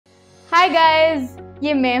Hi guys,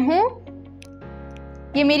 ये मैं हूँ,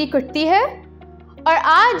 ये मेरी कुर्ती है और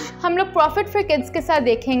आज हम लोग प्रॉफिट फॉर किड्स के साथ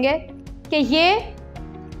देखेंगे कि ये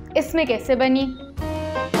इसमें कैसे बनी।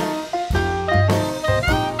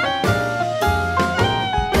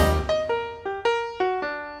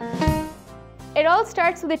 It all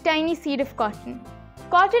starts with a tiny seed of cotton.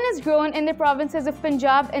 Cotton is grown in the provinces of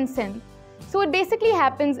Punjab and Sindh. So what basically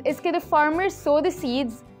happens is that the farmers sow the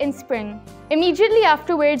seeds in spring. Immediately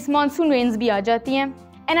afterwards, monsoon rains भी आ जाती हैं.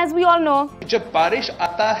 And as we all know, जब बारिश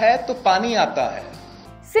आता है तो पानी आता है.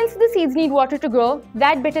 Since the seeds need water to grow,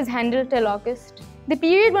 that bit is handled till August. The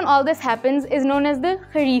period when all this happens is known as the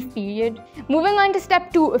Kharif period. Moving on to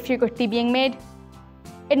step 2 of your kurti being made.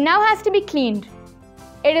 It now has to be cleaned.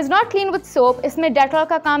 It is not cleaned with soap, इसमें Dettol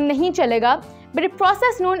का काम नहीं चलेगा, but a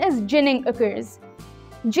process known as ginning occurs.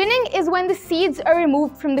 Ginning is when the seeds are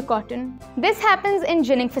removed from the cotton. This happens in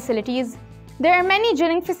ginning facilities. There are many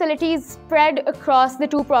ginning facilities spread across the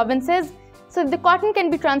 2 provinces, so the cotton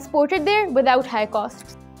can be transported there without high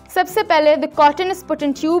costs. सबसे पहले, the cotton is put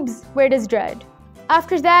in tubes where it is dried.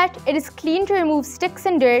 After that, it is cleaned to remove sticks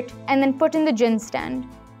and dirt and then put in the gin stand.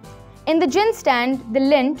 In the gin stand, the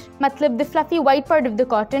lint, matlab the fluffy white part of the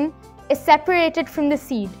cotton, is separated from the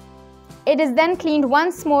seed. It is then cleaned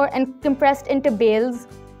once more and compressed into bales,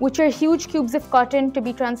 which are huge cubes of cotton to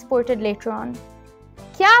be transported later on.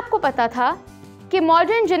 क्या आपको पता था कि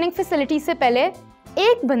modern ginning facility से पहले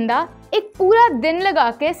एक बंदा एक पूरा दिन लगा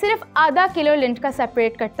के सिर्फ आधा किलो लिंट का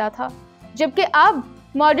सेपरेट करता था, जबकि अब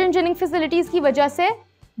मॉडर्न जिनिंग फैसिलिटीज की वजह से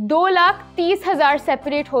 2,30,000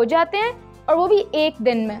 सेपरेट हो जाते हैं और वो भी एक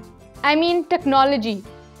दिन में. I mean technology.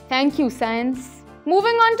 Thank you science.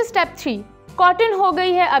 Moving on to step 3. Cotton हो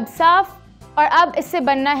गई है अब साफ और अब इससे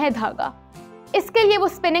बनना है धागा. इसके लिए वो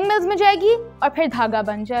स्पिनिंग मिल्स में जाएगी और फिर धागा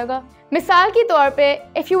बन जाएगा. मिसाल के तौर पे,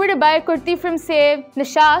 if you were to buy a kurti from say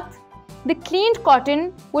Nishat, the cleaned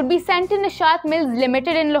cotton would be sent to Nishat Mills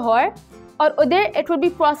Limited in Lahore और उधर it would be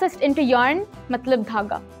processed into yarn, मतलब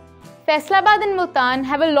धागा. Faisalabad and Multan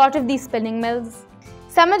have a lot of these spinning mills.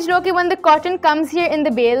 समझ लो कि when the cotton comes here in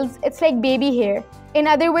the bales, it's like baby hair. In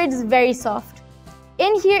other words, very soft.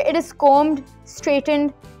 In here, it is combed,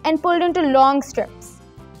 straightened, and pulled into long strips.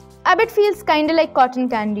 Ab it feels kinda like cotton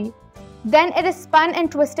candy. Then it is spun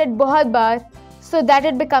and twisted बहुत बार so that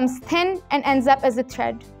it becomes thin and ends up as a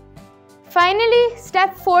thread. Finally,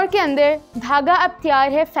 step 4 के अंदर धागा अब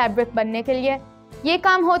तैयार है fabric बनने के लिए. ये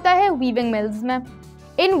काम होता है weaving mills में.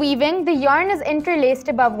 In weaving, the yarn is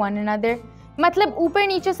interlaced above one another. मतलब ऊपर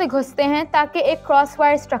नीचे से घुसते हैं ताकि एक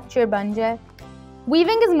crosswire structure बन जाए.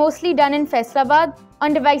 Weaving is mostly done in Faisalabad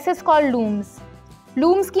on devices called looms.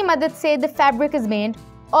 Looms की मदद से the fabric is made,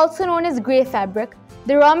 also known as grey fabric,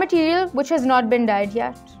 the raw material which has not been dyed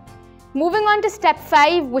yet. Moving on to step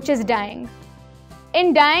 5, which is dyeing.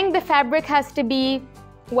 In dyeing, the fabric has to be,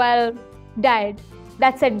 well, dyed.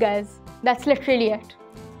 That's it guys, that's literally it.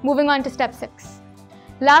 Moving on to step 6.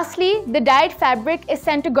 Lastly, the dyed fabric is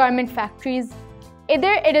sent to garment factories.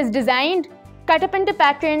 Either it is designed, cut up into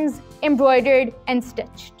patterns, embroidered and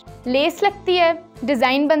stitched. Lace लगती है,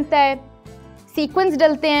 design बनता है, sequins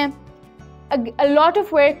डलते हैं, a lot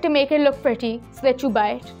of work to make it look pretty so that you buy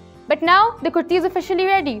it. But now the kurti is officially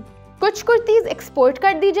ready. कुछ kurtis export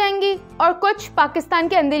कर दी जाएंगी और कुछ पाकिस्तान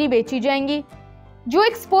के अंदर ही बेची जाएंगी. जो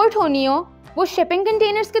एक्सपोर्ट होनी हो वो शिपिंग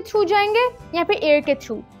कंटेनर्स के थ्रू जाएंगे या फिर एयर के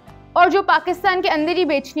थ्रू, और जो पाकिस्तान के अंदर ही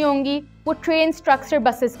बेचनी होंगी वो ट्रेन, ट्रक्स और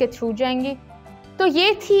बसेस के थ्रू जाएंगी. तो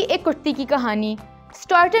ये थी एक कुर्ती की कहानी,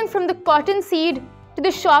 starting from the cotton seed to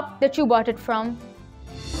the shop that you bought it from.